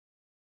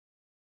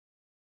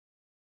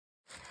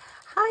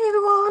Hi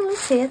everyone,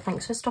 Liz here,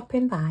 thanks for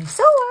stopping by.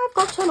 So I've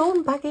got an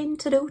unbagging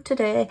to do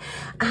today,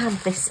 and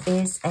this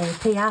is a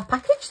PR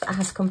package that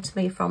has come to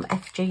me from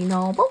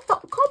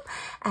FGNORMAL.com.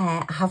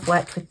 I have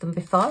worked with them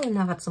before and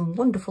I've had some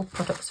wonderful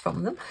products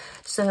from them.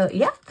 So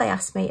yeah, they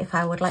asked me if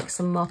I would like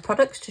some more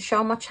products to show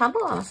on my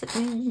channel, and I said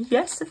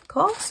yes, of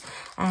course.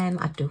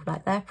 I do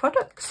like their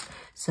products.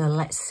 So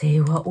let's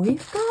see what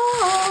we've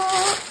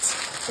got.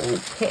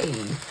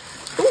 Okay.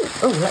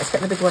 Oh, let's get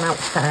the big one out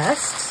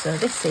first. So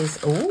this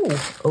is,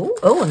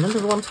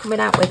 another one's coming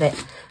out with it.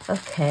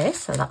 Okay,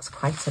 so that's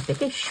quite a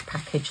biggish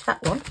package,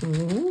 that one.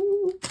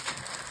 Ooh.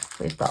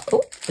 We've got, a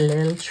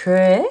little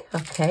tray.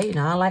 Okay, you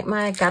know, I like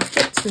my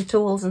gadgets and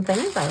tools and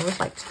things. I always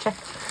like to check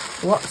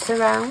what's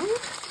around.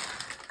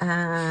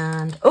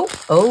 And,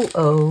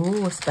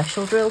 a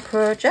special drill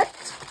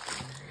project.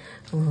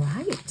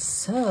 Right,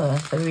 so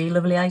 3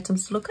 lovely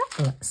items to look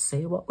at. Let's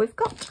see what we've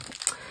got.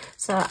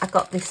 So I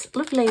got this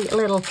lovely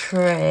little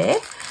tray.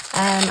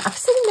 I've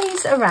seen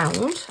these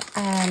around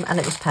and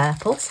it was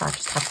purple, so I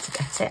just had to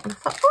get it. And I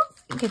thought,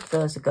 I'll give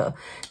those a go.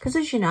 Because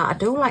as you know, I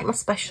do like my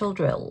special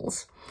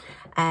drills.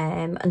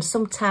 And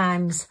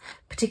sometimes,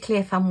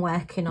 particularly if I'm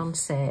working on,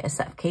 say, a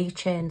set of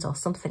keychains or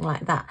something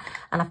like that,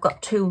 and I've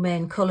got 2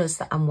 main colours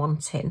that I'm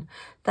wanting,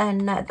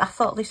 then I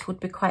thought this would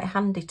be quite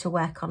handy to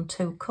work on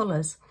 2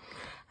 colours.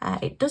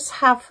 It does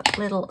have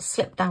little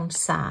slip down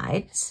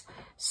sides,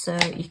 so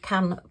you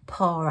can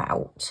pour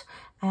out.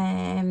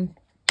 And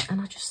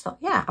I just thought,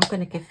 yeah, I'm going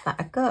to give that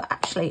a go.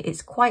 Actually,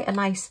 it's quite a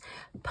nice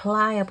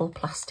pliable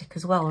plastic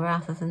as well,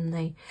 rather than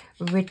the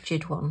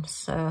rigid one.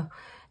 So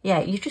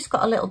yeah, you've just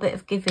got a little bit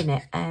of give in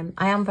it.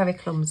 I am very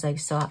clumsy,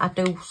 so I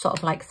do sort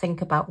of like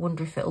think about,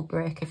 wonder if it'll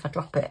break if I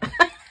drop it.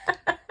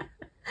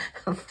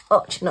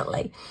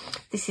 Unfortunately,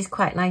 this is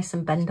quite nice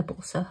and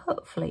bendable, so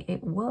hopefully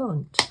it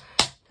won't.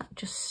 That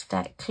just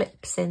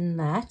clips in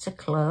there to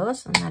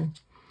close and then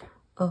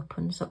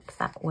opens up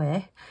that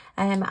way.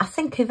 I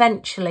think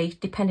eventually,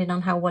 depending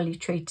on how well you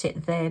treat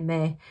it, they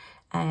may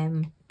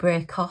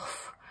break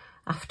off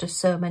after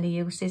so many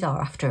uses, or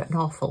after an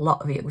awful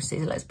lot of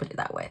uses, let's put it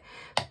that way.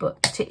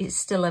 But it's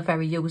still a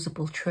very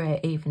usable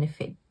tray, even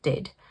if it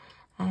did.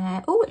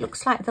 It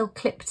looks like they'll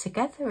clip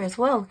together as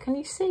well. Can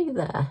you see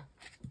there?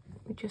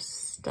 Let me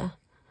just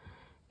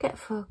get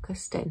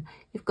focused in.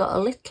 You've got a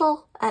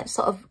little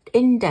sort of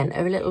indent,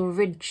 or a little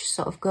ridge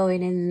sort of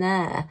going in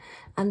there,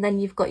 and then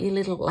you've got your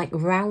little like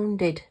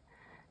rounded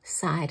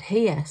side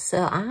here.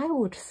 So I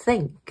would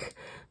think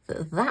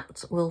that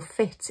that will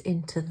fit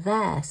into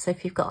there. So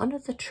if you've got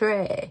another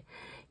tray,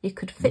 you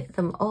could fit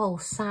them all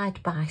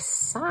side by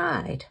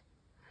side.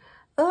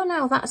 Oh,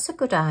 now that's a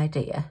good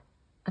idea.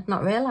 I'd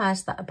not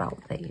realised that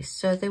about these.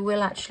 So they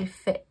will actually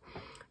fit,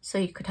 so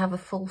you could have a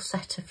full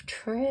set of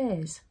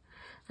trays.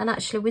 And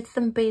actually, with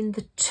them being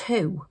the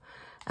 2,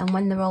 and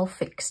when they're all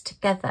fixed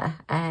together,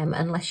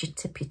 unless you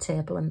tip your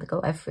table and they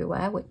go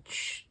everywhere,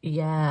 which,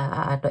 yeah,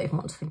 I don't even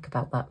want to think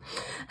about that.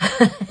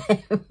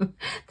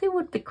 They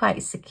would be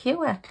quite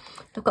secure.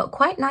 They've got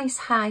quite nice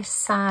high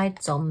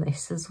sides on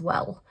this as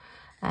well.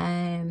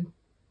 Yeah,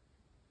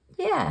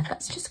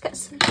 let's just get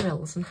some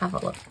drills and have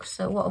a look.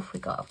 So what have we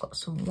got? I've got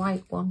some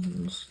white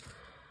ones.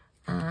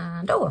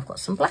 And, I've got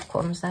some black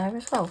ones there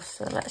as well.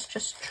 So let's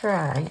just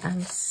try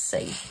and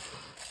see.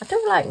 I do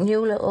like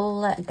new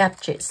little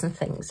gadgets and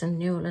things, and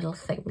new little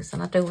things,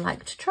 and I do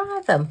like to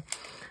try them.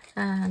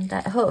 And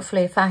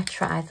hopefully if I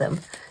try them,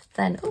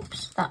 then,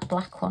 oops, that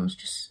black one's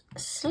just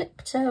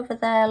slipped over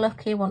there.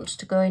 Look, he wants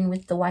to go in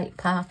with the white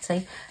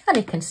party, and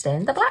he can stay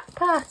in the black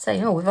party.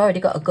 Oh, we've already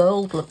got a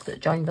gold look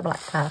that joined the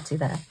black party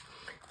there.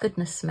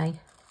 Goodness me.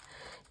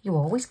 You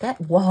always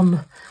get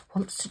one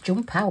wants to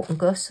jump out and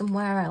go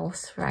somewhere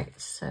else. Right,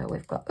 so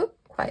we've got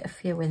quite a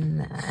few in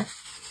there.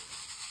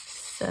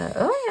 So,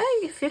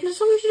 as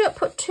long as you don't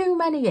put too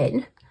many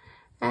in,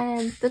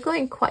 they're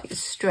going quite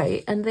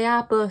straight, and they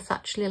are both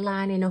actually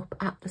lining up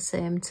at the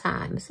same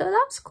time. So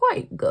that's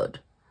quite good.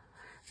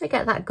 Let me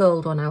get that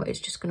gold one out. It's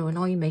just going to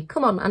annoy me.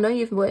 Come on, I know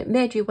you've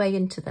made your way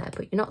into there,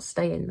 but you're not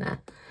staying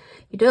there.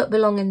 You don't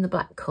belong in the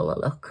black colour,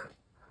 look.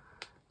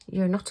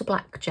 You're not a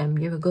black gem,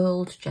 you're a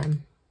gold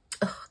gem.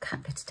 Oh, I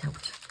can't get it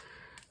out.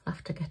 I'll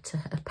have to get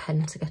a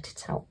pen to get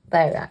it out.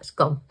 There, it's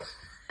gone.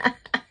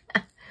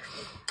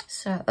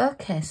 So,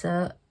 okay,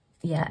 so,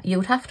 yeah, you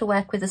would have to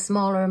work with a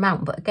smaller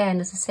amount. But again,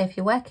 as I say, if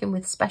you're working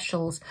with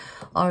specials,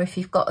 or if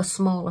you've got a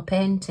smaller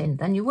painting,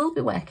 then you will be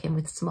working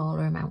with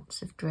smaller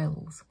amounts of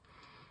drills.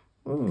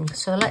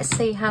 So let's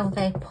see how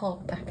they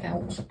pour back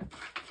out.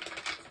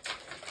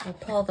 I'll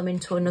pour them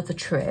into another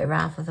tray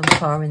rather than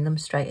pouring them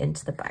straight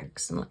into the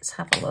bags. And let's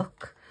have a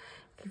look.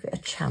 Give it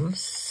a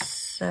chance.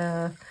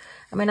 So,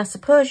 I mean, I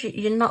suppose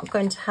you're not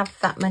going to have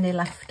that many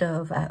left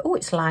over. Oh,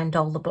 it's lined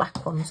all the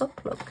black ones up.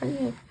 Look, can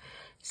you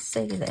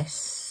see this?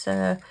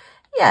 So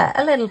yeah,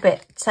 a little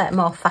bit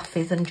more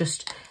faffy than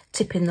just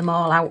tipping them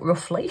all out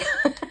roughly.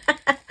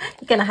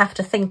 You're going to have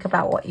to think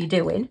about what you're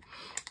doing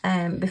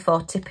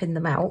before tipping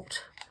them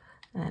out.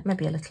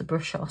 Maybe a little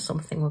brush or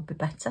something would be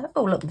better.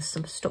 Oh, look, there's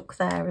some stuck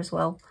there as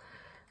well.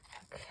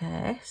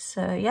 Okay,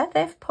 so yeah,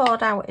 they've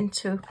poured out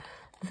into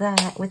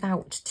there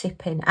without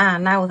tipping.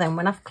 Now then,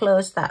 when I've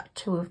closed that,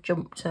 2 have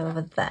jumped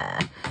over there,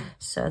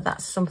 so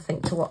that's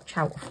something to watch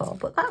out for,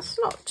 but that's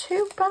not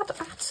too bad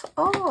at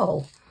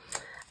all.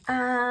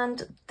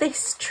 And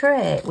this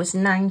tray was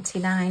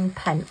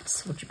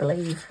 99p, would you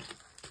believe?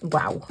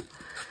 Wow.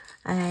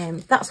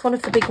 That's one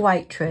of the big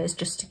white trays,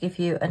 just to give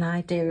you an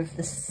idea of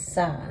the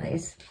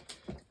size.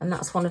 And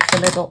that's one of the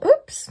little,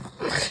 oops,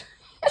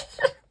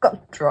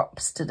 got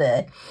drops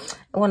today.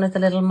 One of the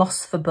little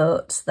moss for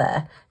boats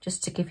there,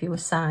 just to give you a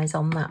size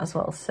on that as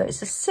well. So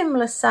it's a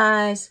similar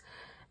size,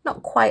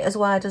 not quite as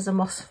wide as a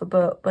moss for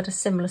boat, but a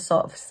similar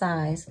sort of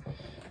size.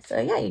 So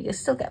yeah, you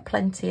still get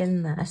plenty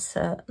in there.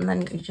 So, and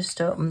then you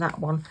just open that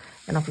one,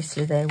 and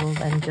obviously they will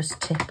then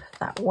just tip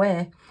that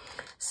way.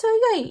 So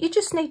yeah, you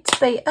just need to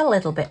be a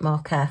little bit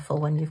more careful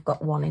when you've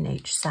got one in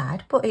each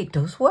side, but it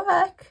does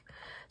work.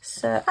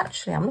 So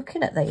actually, I'm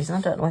looking at these and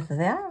I don't know whether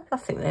they are. I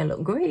think they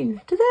look green.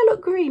 Do they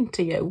look green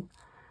to you?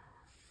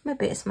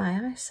 Maybe it's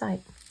my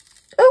eyesight.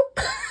 Oh!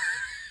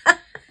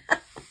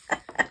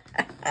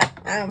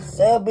 I'm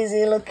so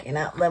busy looking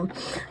at them.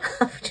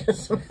 I've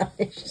just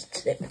managed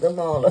to tip them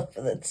all over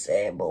the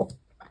table.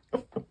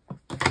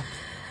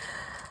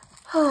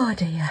 Oh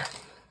dear.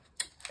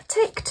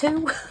 Take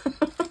 2.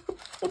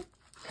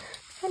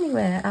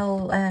 Anyway,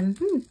 I'll,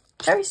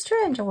 very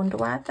strange. I wonder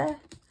why they're...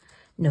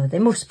 No, they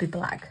must be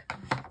black.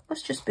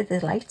 Must just be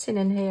the lighting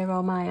in here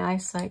or my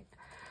eyesight.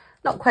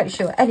 Not quite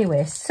sure.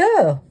 Anyway,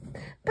 so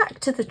back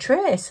to the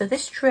tray. So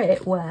this tray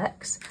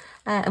works,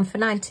 and for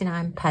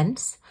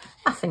 99p,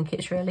 I think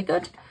it's really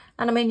good.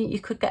 And I mean, you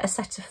could get a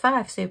set of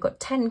 5, so you've got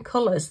 10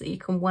 colours that you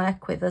can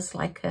work with as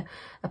like a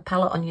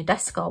palette on your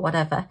desk or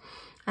whatever.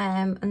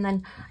 And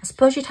then I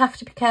suppose you'd have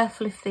to be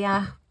careful if they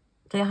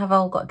have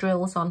all got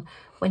drills on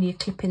when you're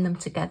clipping them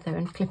together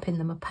and clipping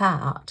them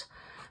apart.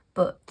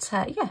 But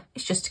yeah,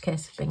 it's just a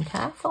case of being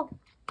careful.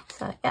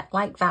 So yeah,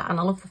 like that. And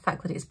I love the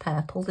fact that it's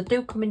purple. They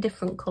do come in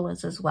different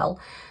colours as well.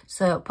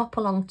 So pop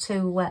along to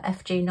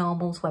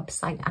FGNORMAL's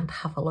website and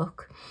have a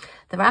look.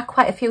 There are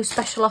quite a few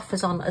special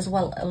offers on as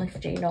well at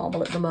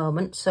FGNORMAL at the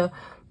moment. So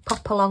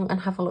pop along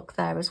and have a look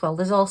there as well.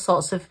 There's all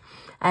sorts of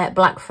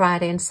Black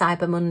Friday and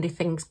Cyber Monday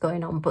things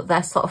going on, but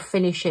they're sort of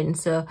finishing,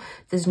 so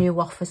there's new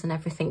offers and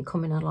everything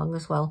coming along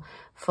as well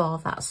for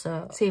that.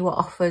 So see what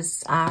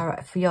offers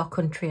are for your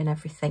country and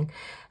everything,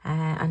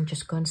 and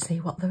just go and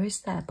see what there is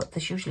there. But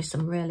there's usually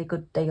some really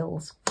good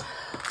deals.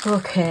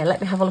 Okay,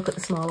 let me have a look at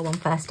the smaller one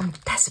first. I'm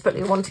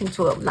desperately wanting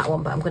to open that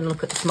one, but I'm going to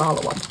look at the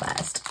smaller one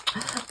first.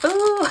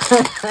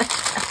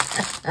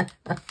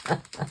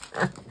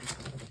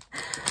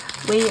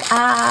 We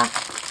are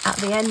at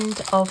the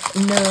end of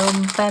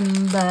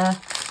November,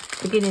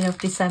 beginning of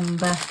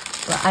December,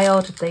 but I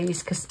ordered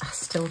these because I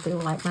still do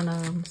like my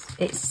gnomes.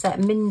 It's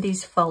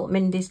Mindy's fault,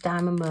 Mindy's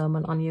Diamond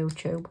Moment on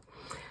YouTube.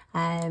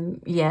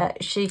 Yeah,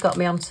 she got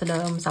me onto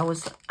gnomes.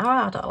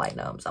 I don't like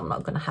gnomes, I'm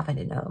not going to have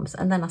any gnomes.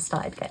 And then I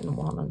started getting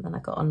one, and then I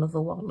got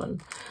another one,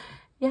 and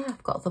yeah,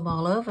 I've got them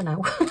all over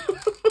now.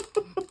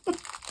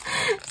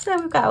 So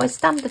we've got our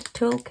standard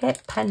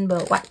toolkit, pen,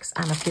 boat wax,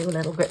 and a few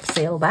little grip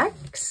seal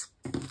bags.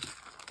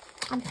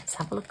 And let's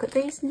have a look at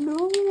these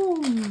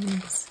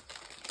gnomes.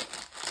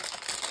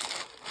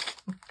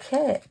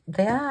 Okay,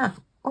 they are,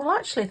 well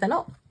actually they're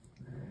not,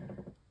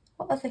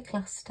 what are they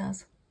classed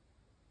as?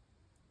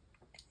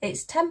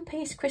 It's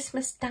 10-piece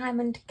Christmas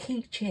diamond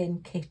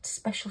keychain kit,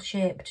 special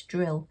shaped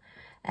drill,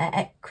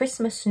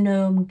 Christmas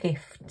gnome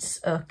gifts.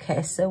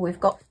 Okay, so we've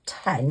got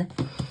 10.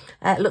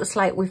 It looks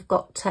like we've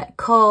got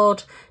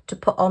cord to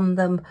put on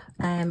them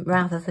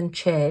rather than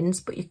chains,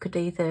 but you could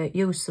either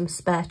use some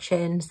spare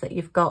chains that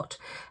you've got,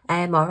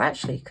 or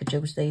actually you could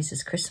use these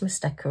as Christmas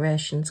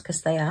decorations,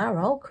 because they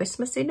are all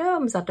Christmassy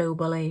gnomes, I do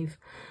believe,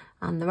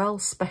 and they're all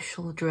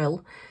special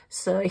drill.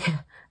 So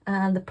yeah,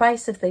 and the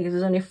price of these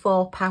is only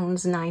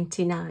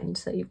 £4.99,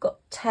 so you've got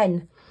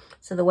 10.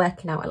 So they're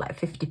working out at like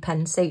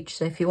 50p each.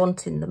 So if you're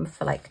wanting them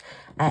for like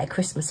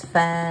Christmas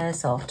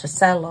fairs or to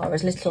sell, or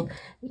as little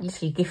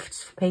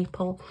gifts for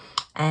people,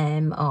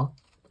 or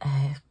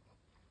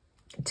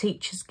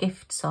teachers'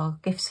 gifts or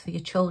gifts for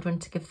your children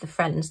to give the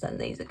friends, then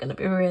these are going to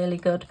be really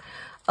good.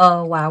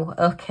 Oh wow,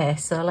 okay,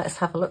 so let's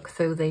have a look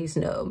through these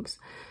gnomes.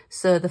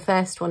 So the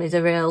first one is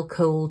a real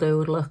cool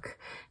dude, look.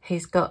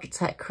 He's got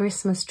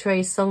Christmas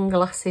tree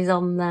sunglasses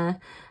on there,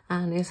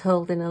 and he's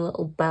holding a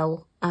little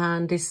bell,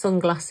 and his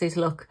sunglasses,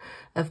 look,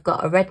 have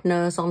got a red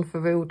nose on for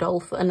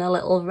Rudolph and a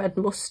little red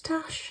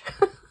moustache.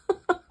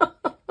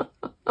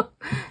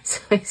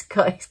 So he's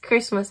got his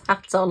Christmas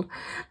hat on,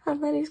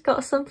 and then he's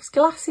got some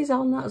glasses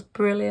on. That's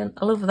brilliant.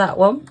 I love that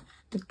one.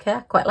 Okay,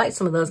 I quite like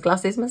some of those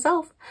glasses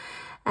myself.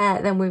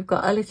 Then we've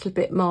got a little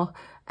bit more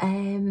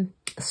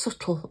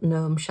subtle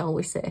gnome, shall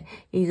we say.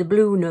 He's a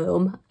blue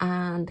gnome,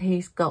 and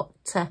he's got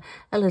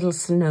a little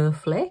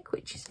snowflake,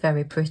 which is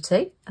very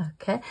pretty.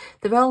 Okay,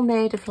 they're all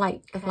made of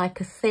like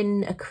a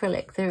thin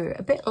acrylic. They're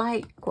a bit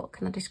like, what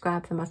can I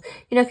describe them as?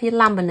 You know, if you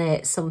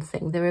laminate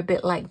something, they're a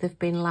bit like they've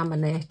been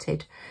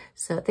laminated.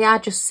 So they are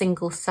just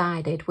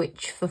single-sided,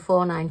 which for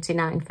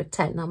 £4.99 for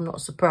 10, I'm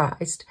not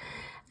surprised.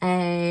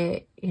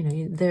 You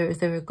know,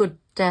 they're a good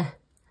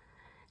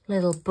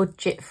little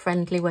budget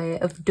friendly way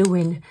of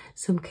doing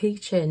some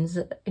keychains,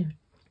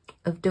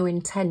 of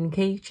doing 10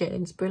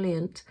 keychains.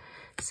 Brilliant.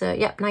 So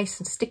yep, nice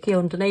and sticky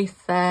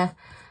underneath there,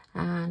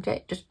 and yeah,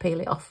 just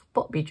peel it off,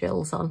 pop your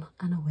drills on,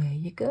 and away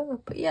you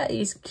go. But yeah,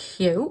 he's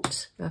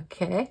cute.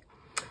 Okay.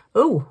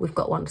 Oh, we've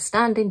got one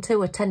standing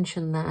to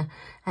attention there.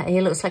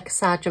 He looks like a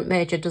sergeant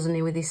major, doesn't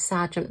he, with his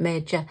sergeant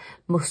major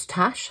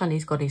moustache, and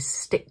he's got his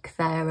stick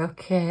there.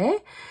 Okay.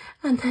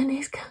 And then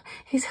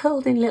he's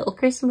holding little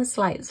Christmas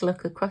lights,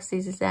 look, across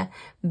his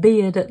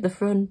beard at the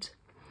front.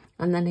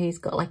 And then he's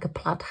got like a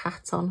plaid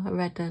hat on, a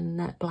red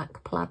and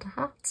black plaid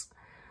hat.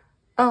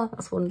 Oh,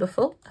 that's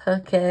wonderful.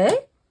 Okay.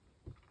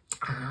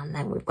 And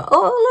then we've got,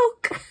 oh,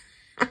 look.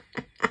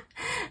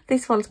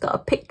 This one's got a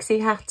pixie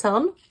hat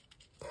on.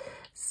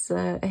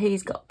 So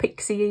he's got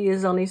pixie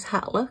ears on his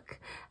hat, look.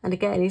 And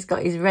again, he's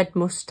got his red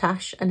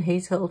moustache and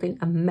he's holding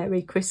a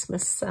Merry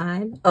Christmas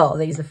sign. Oh,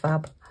 these are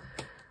fab.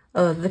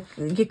 Oh,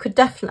 you could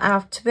definitely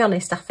have, to be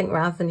honest, I think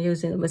rather than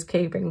using them as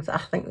key rings, I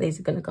think these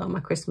are going to go on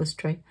my Christmas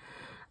tree.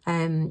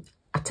 I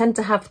tend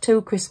to have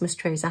 2 Christmas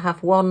trees. I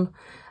have one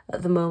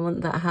at the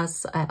moment that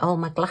has all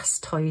my glass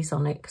toys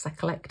on it, because I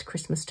collect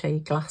Christmas tree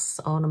glass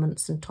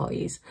ornaments and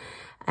toys.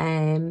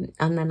 And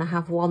then I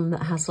have one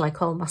that has like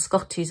all my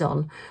Scotties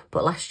on.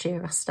 But last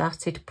year I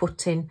started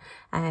putting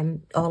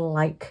all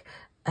like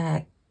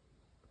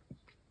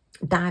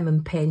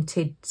diamond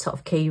painted sort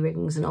of key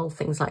rings and all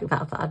things like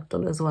that I've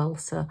done as well.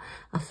 So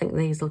I think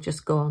these will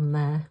just go on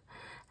there.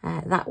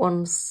 That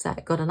one's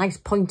got a nice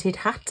pointed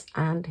hat,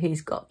 and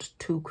he's got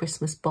 2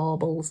 Christmas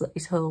baubles that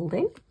he's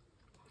holding.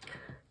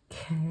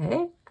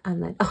 Okay,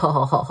 and then,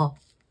 oh,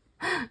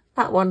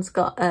 that one's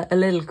got a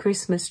little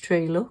Christmas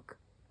tree, look.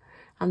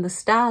 And the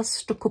stars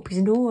stuck up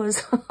his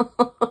nose.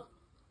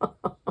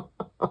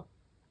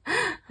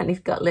 And he's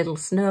got little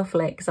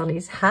snowflakes on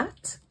his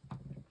hat.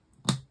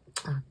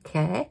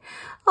 Okay.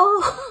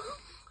 Oh,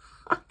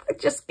 I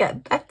just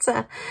get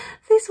better.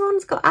 This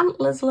one's got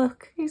antlers,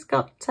 look. He's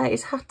got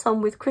his hat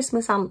on with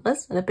Christmas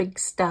antlers and a big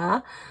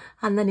star.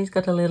 And then he's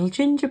got a little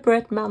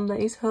gingerbread man that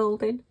he's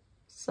holding.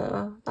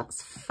 So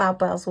that's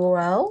fab as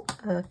well.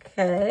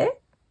 Okay.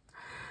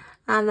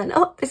 And then,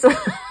 oh, this one,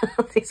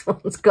 this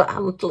one's got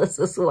antlers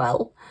as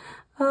well.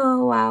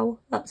 Oh, wow,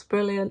 that's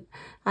brilliant.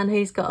 And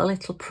he's got a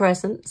little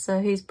present.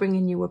 So he's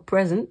bringing you a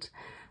present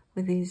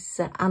with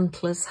his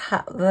antlers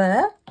hat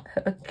there.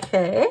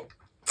 Okay.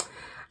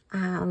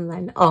 And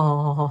then,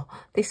 oh,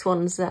 this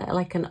one's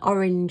like an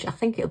orange, I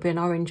think it'll be an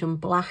orange and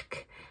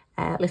black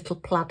little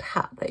plaid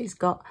hat that he's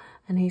got.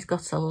 And he's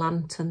got a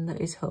lantern that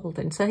he's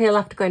holding. So he'll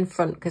have to go in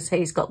front because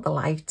he's got the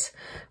light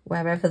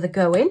wherever they're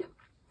going.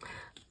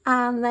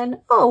 And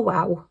then, oh,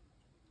 wow,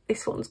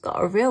 this one's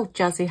got a real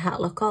jazzy hat,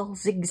 look, all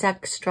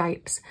zigzag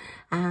stripes.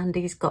 And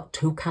he's got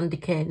 2 candy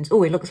canes.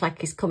 Oh, he looks like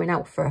he's coming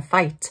out for a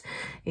fight.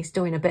 He's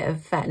doing a bit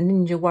of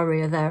Ninja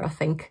Warrior there, I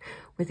think,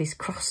 with his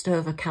crossed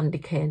over candy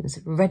canes,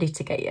 ready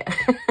to get you.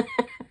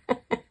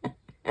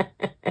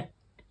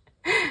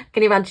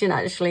 Can you imagine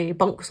actually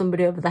bonk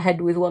somebody over the head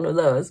with one of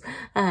those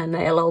and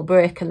it'll all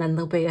break, and then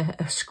there'll be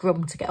a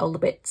scrum to get all the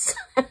bits.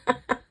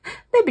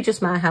 Maybe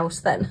just my house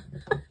then.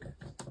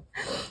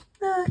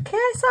 Okay,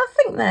 so I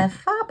think they're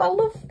fab. I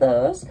love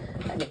those.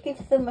 Let me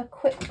give them a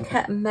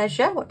quick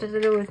measure. What did I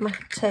do with my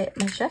tape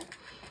measure?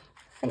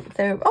 I think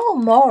they're all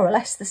more or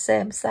less the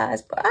same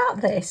size, but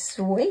aren't they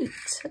sweet?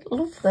 I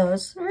love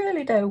those, I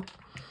really do.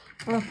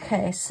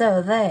 Okay,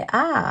 so they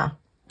are,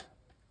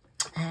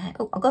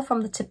 I'll go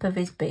from the tip of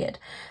his beard,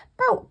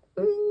 about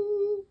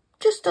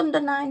just under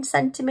 9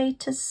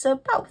 centimetres, so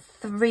about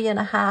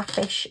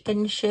 3.5-ish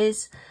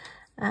inches.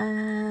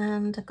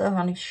 And I go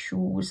on his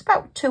shoes,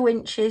 about 2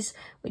 inches,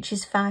 which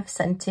is 5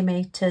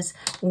 centimetres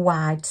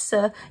wide.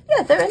 So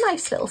yeah, they're a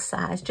nice little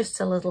size, just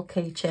a little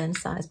keychain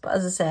size. But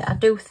as I say, I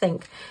do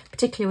think,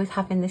 particularly with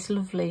having this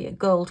lovely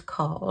gold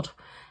cord,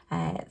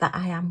 that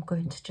I am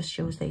going to just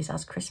use these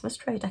as Christmas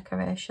tree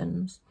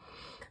decorations.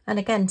 And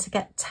again, to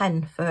get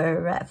 10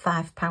 for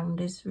 £5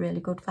 is really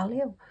good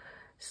value.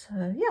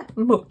 So yeah,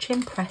 much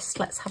impressed.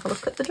 Let's have a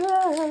look at the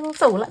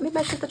drills. Oh, let me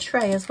measure the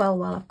tray as well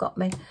while I've got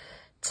my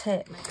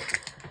tape,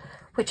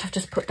 which I've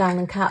just put down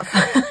and can't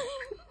find.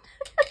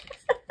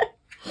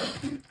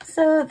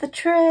 So the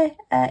tray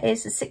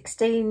is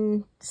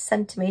 16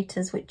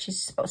 centimetres, which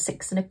is about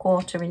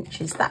 6.25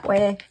 inches that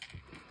way,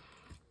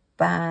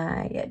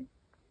 by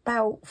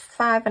about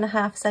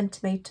 5.5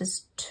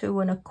 centimetres,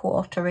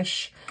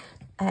 2.25-ish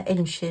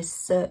inches.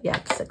 So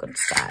yeah, it's a good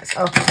size.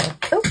 Okay.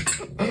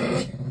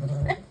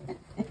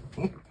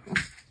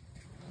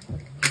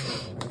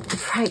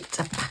 Right,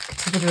 back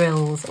to the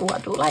drills. Oh, I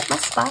do like my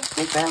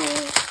sparkly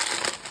drills.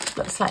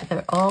 Looks like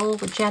they're all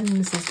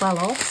gems as well,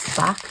 all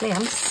sparkly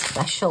and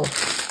special.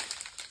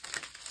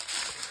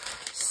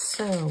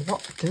 So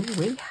what do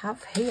we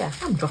have here?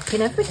 I'm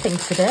dropping everything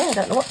today. I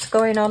don't know what's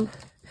going on.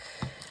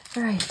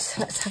 Right,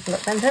 let's have a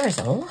look then. There is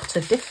a lot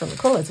of different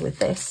colours with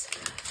this.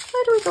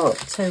 Where do we go up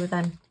to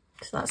then?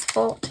 So that's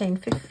 14,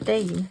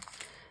 15,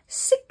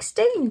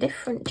 16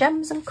 different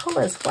gems and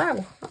colours.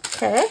 Wow,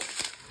 okay.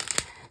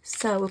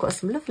 So we've got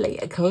some lovely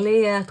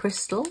clear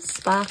crystals,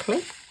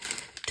 sparkly.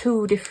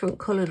 2 different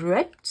coloured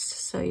reds.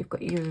 So you've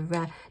got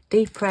your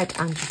deep red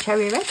and your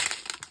cherry red,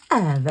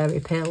 a very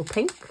pale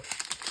pink,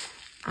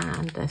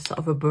 and a sort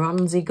of a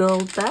bronzy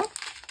gold there,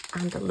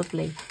 and a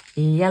lovely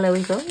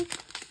yellowy gold.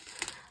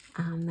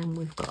 And then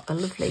we've got a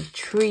lovely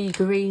tree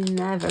green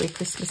there, very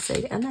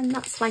Christmassy. And then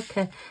that's like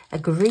a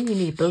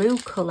greeny blue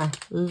colour.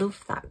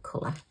 Love that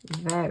colour,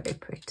 very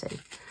pretty.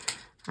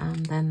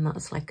 And then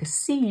that's like a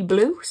sea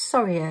blue.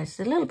 Sorry, it's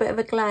a little bit of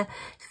a glare.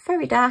 It's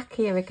very dark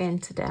here again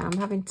today. I'm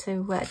having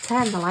to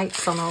turn the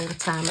lights on all the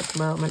time at the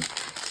moment.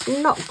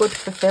 Not good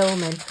for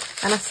filming.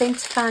 And I seem to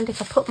find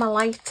if I put my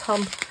light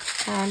on,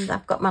 and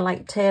I've got my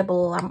like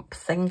table lamp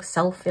thing,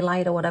 selfie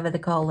light or whatever they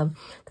call them,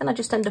 then I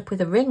just end up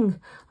with a ring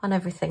on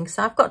everything.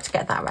 So I've got to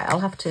get that right. I'll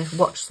have to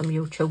watch some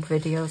YouTube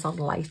videos on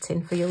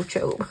lighting for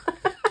YouTube.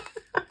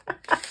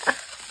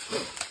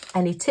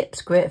 Any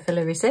tips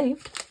gratefully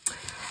received.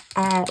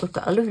 We've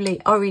got a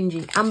lovely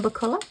orangey amber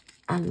colour,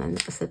 and then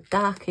it's a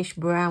darkish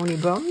browny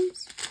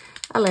bronze,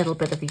 a little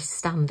bit of the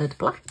standard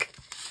black,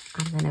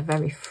 and then a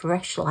very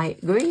fresh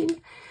light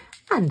green,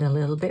 and a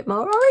little bit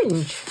more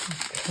orange.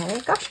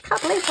 Okay, gosh, I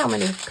can't believe how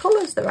many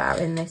colours there are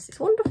in this. It's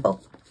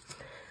wonderful.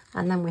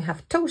 And then we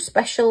have 2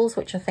 specials,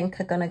 which I think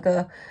are going to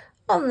go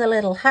on the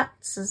little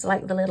hats as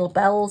like the little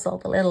bells or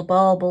the little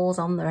baubles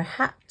on their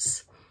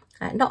hats.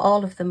 Not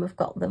all of them have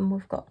got them.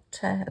 We've got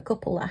a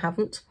couple that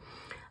haven't.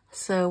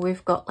 So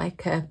we've got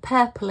like a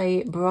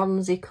purpley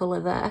bronzy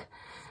colour there.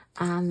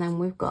 And then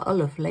we've got a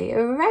lovely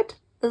red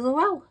as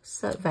well.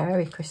 So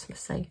very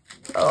Christmassy.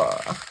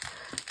 Oh,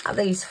 are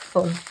these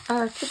fun?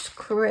 Just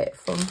great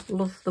fun.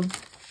 Love them.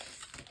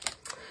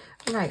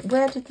 Right,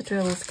 where did the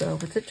drills go?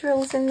 Were the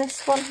drills in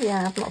this one?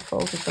 Yeah, I've not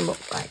folded them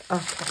up right.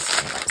 Okay,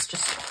 so let's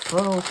just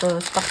fold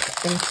those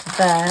back into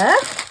there.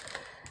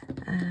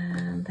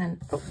 And then,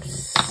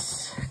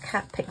 oops, I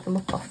can't pick them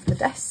up off the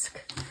desk.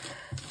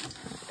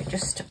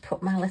 Just to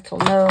put my little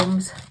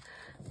gnomes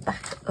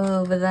back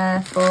over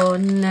there for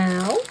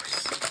now.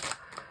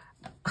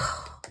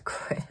 Oh,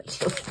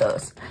 great, love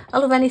those. I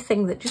love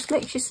anything that just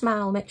makes you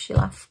smile, makes you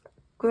laugh.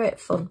 Great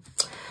fun.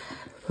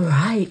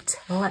 Right,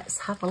 let's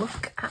have a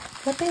look at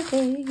the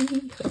baby.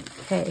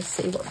 Okay,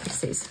 see what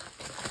this is.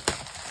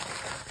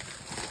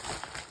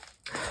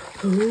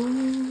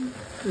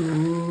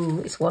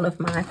 Ooh, it's one of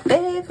my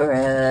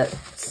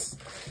favourites.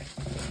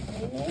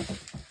 Okay.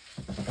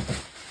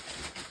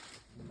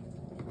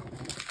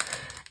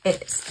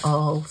 It's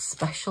all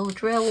special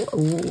drill.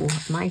 Oh,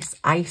 nice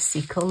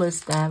icy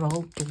colours there,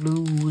 all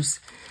blues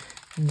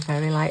and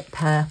very light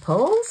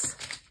purples.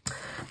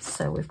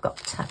 So we've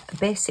got a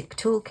basic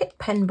toolkit,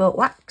 pen, boat,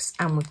 wax,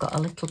 and we've got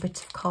a little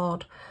bit of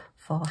cord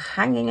for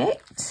hanging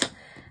it.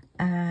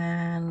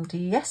 And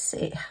yes,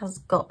 it has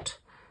got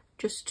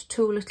just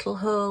 2 little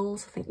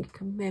holes. I think you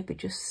can maybe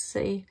just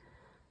see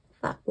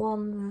that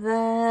one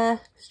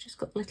there. It's just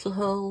got a little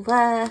hole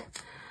there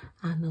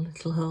and a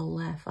little hole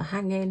there for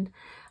hanging.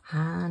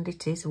 And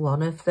it is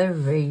one of the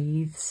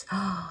wreaths.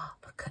 Oh,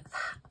 look at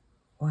that.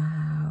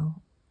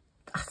 Wow.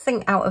 I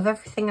think out of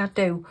everything I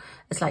do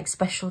as like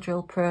special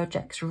drill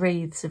projects,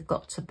 wreaths have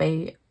got to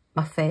be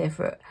my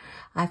favourite.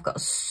 I've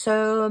got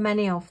so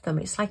many of them.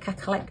 It's like I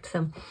collect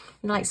them.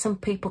 You know, like some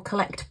people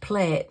collect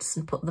plates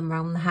and put them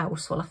around the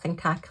house. Well, I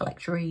think I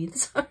collect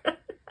wreaths.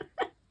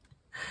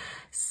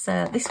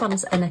 So this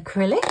one's an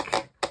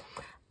acrylic.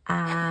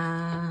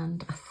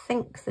 And I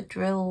think the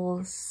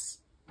drills...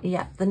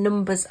 yeah, the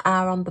numbers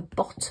are on the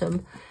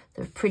bottom.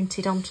 They're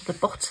printed onto the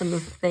bottom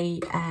of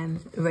the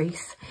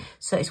wreath.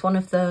 So it's one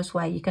of those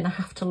where you're going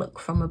to have to look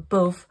from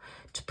above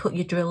to put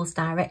your drills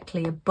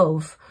directly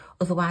above.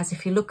 Otherwise,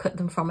 if you look at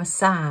them from a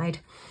side,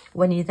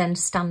 when you then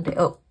stand it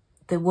up,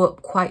 they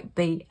won't quite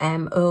be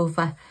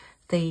over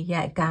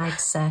the guide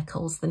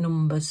circles, the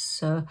numbers.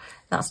 So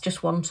that's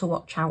just one to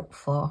watch out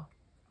for.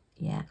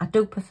 Yeah, I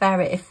do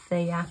prefer it if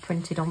they are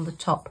printed on the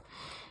top.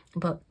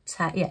 But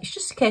yeah, it's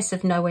just a case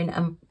of knowing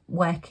and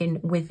working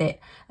with it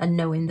and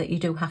knowing that you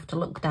do have to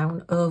look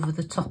down over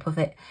the top of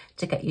it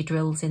to get your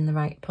drills in the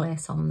right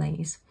place on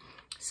these.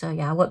 So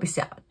yeah, I won't be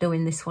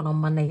doing this one on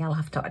my knee. I'll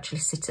have to actually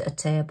sit at a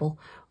table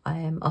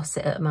or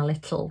sit at my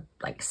little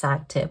like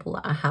side table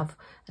that I have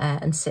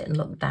and sit and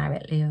look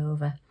directly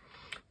over.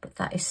 But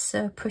that is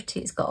so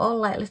pretty. It's got all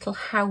like little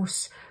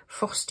house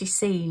frosty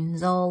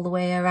scenes all the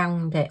way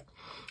around it.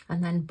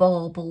 And then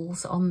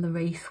baubles on the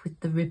wreath with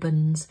the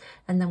ribbons.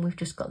 And then we've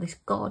just got this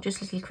gorgeous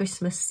little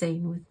Christmas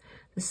scene with,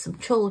 there's some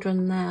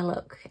children there,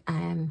 look,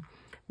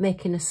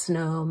 making a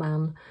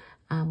snowman.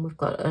 And we've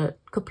got a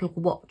couple of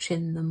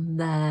watching them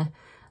there.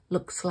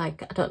 Looks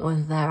like, I don't know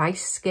whether they're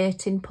ice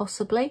skating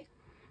possibly.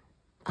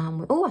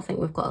 Oh, I think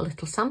we've got a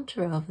little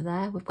Santa over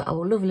there. We've got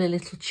our lovely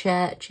little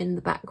church in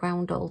the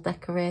background, all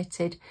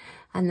decorated.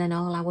 And then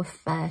all our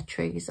fair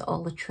trees,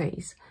 all the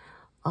trees,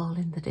 all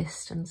in the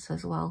distance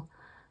as well.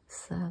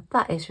 So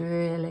that is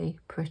really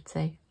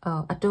pretty.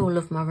 Oh, I do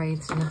love my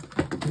wreaths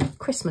and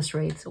Christmas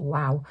wreaths.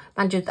 Wow.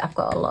 Mind you, I've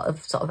got a lot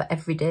of sort of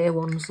everyday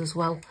ones as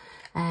well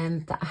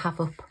that I have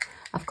up.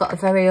 I've got a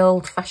very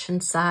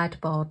old-fashioned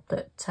sideboard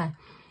that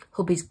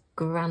hubby's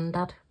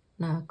great-granddad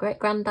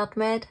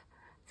made.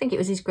 I think it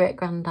was his great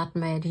granddad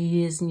made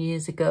years and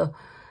years ago.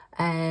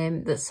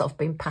 That's sort of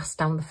been passed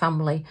down the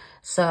family.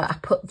 So I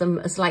put them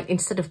as like,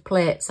 instead of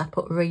plates, I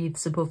put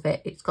wreaths above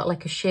it. It's got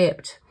like a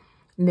shaped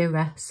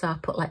mirror, so I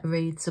put like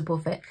wreaths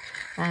above it,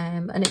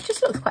 and it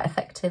just looks quite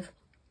effective.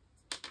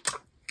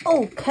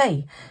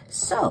 Okay,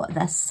 so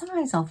the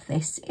size of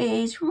this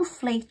is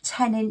roughly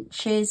 10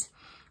 inches,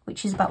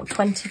 which is about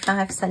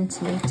 25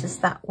 centimetres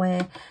that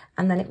way,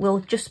 and then it will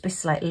just be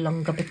slightly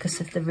longer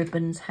because of the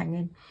ribbons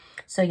hanging.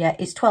 So yeah,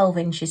 it's 12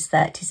 inches,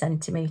 30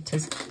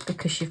 centimetres,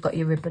 because you've got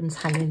your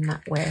ribbons hanging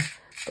that way.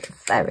 But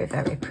very,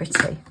 very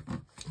pretty.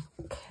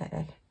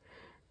 Okay.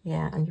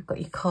 Yeah, and you've got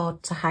your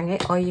cord to hang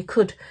it, or you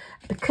could,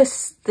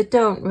 because they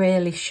don't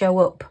really show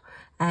up,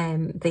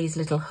 these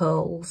little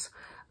holes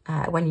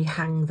when you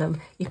hang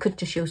them, you could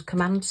just use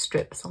command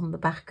strips on the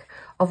back.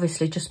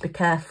 Obviously, just be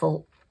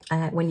careful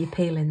when you're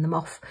peeling them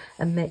off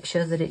and make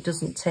sure that it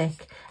doesn't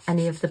take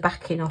any of the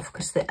backing off,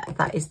 because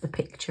that is the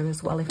picture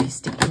as well if you're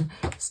sticking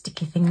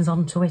sticky things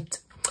onto it.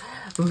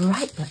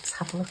 Right, let's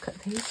have a look at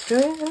these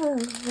drills.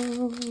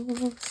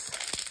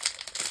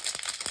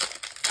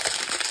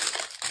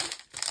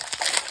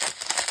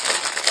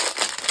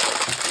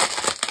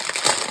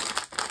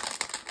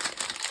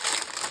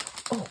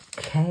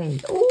 Okay,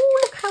 oh,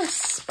 look how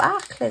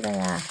sparkly they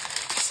are.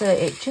 So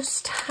it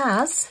just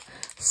has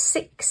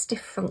 6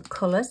 different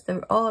colours.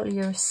 They're all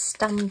your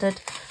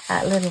standard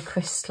little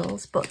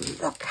crystals,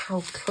 but look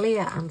how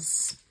clear and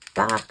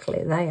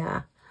sparkly they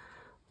are.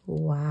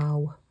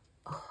 Wow.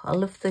 Oh, I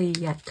love the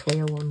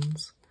clear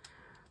ones.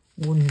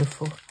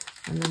 Wonderful.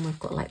 And then we've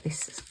got like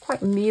this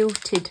quite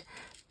muted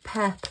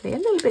purpley, a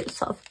little bit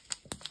sort of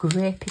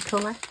grapey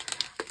colour,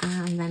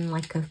 and then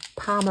like a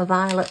Parma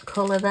violet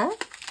colour there,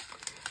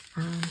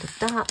 and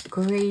a dark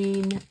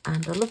green,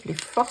 and a lovely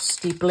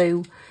frosty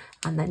blue,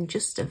 and then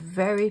just a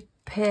very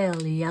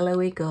pale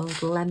yellowy gold,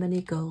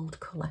 lemony gold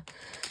colour.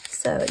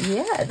 So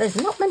yeah, there's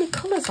not many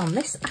colours on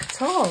this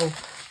at all,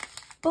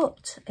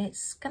 but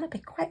it's going to be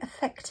quite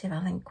effective,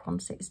 I think,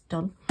 once it's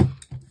done. I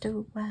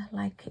do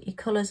like it. Your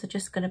colours are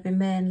just going to be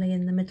mainly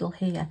in the middle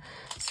here,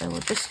 so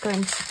we're just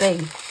going to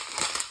be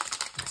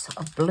sort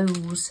of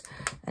blues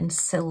and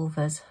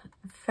silvers,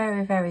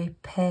 very, very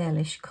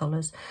palish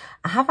colours.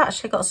 I have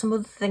actually got some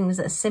other things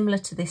that are similar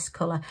to this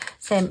colour.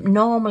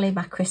 Normally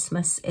my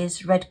Christmas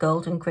is red,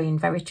 gold and green,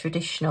 very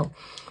traditional,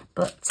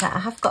 but I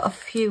have got a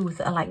few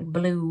that are like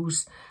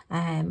blues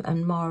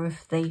and more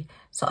of the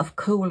sort of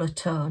cooler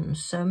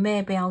tones. So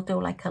maybe I'll do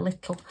like a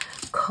little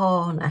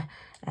corner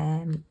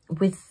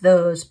with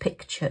those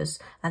pictures,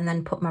 and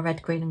then put my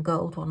red, green and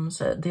gold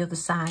ones at the other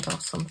side or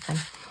something.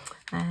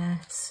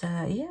 So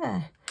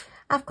yeah,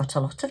 I've got a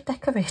lot of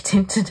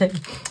decorating to do,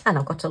 and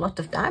I've got a lot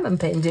of diamond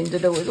painting to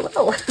do as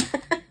well.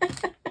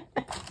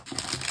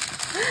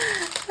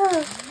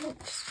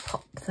 Just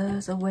pop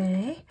those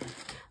away.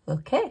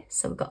 Okay,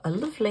 so we've got a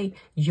lovely,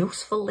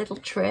 useful little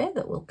tray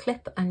that will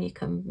clip, and you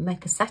can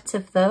make a set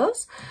of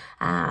those.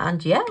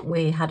 And yeah,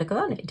 we had a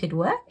go and it did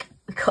work.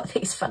 We got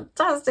these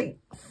fantastic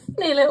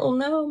funny little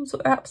gnomes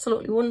that are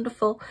absolutely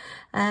wonderful.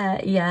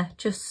 Yeah,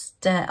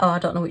 just, oh, I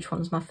don't know which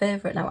one's my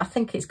favourite now. I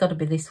think it's got to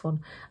be this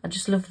one. I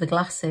just love the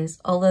glasses,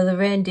 although the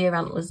reindeer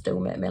antlers do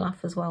make me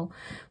laugh as well.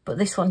 But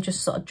this one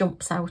just sort of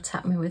jumps out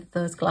at me with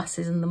those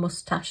glasses and the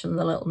moustache and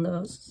the little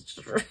nose. It's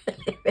just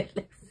really,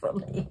 really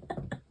funny.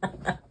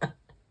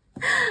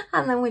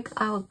 And then we've got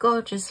our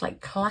gorgeous,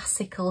 like,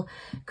 classical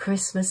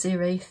Christmassy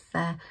wreath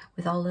there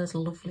with all those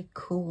lovely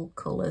cool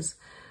colours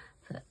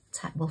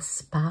that will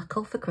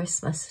sparkle for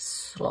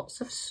Christmas. Lots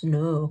of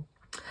snow.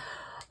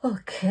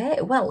 Okay,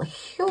 well, a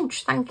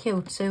huge thank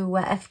you to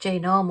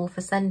FGNORMAL for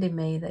sending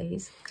me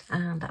these,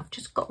 and I've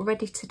just got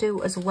ready to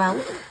do as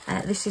well.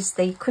 This is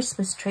the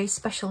Christmas tree,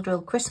 special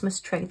drill Christmas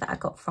tree that I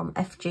got from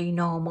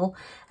FGNORMAL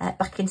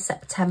back in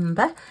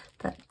September,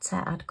 that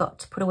I'd got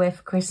to put away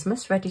for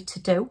Christmas, ready to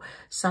do.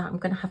 So I'm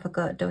going to have a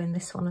go at doing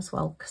this one as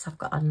well, because I've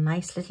got a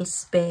nice little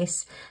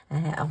space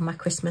of my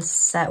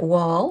Christmas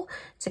wall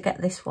to get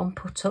this one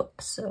put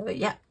up. So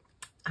yeah,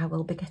 I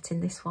will be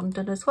getting this one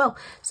done as well.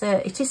 So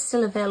it is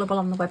still available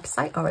on the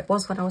website, or it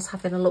was when I was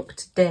having a look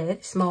today,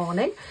 this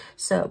morning.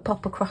 So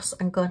pop across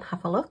and go and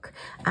have a look,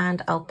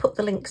 and I'll put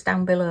the links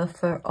down below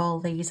for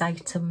all these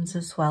items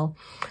as well.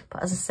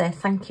 But as I say,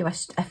 thank you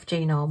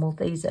FGNORMAL,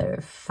 these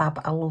are fab,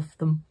 I love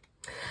them.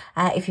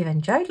 If you've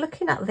enjoyed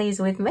looking at these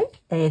with me,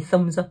 a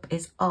thumbs up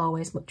is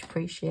always much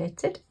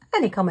appreciated.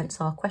 Any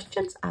comments or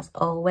questions, as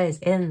always,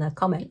 in the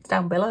comments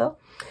down below.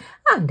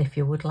 And if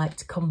you would like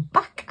to come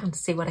back and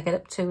see what I get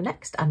up to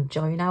next and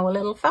join our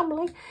little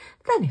family,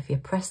 then if you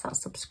press that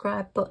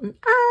subscribe button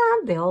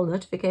and the all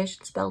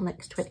notifications bell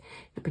next to it,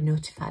 you'll be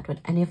notified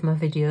when any of my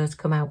videos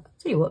come out,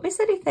 so you won't miss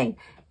anything.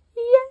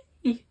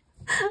 Yay!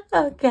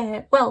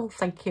 Okay, well,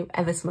 thank you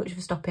ever so much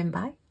for stopping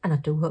by, and I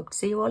do hope to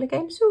see you all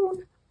again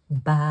soon.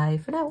 Bye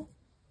for now.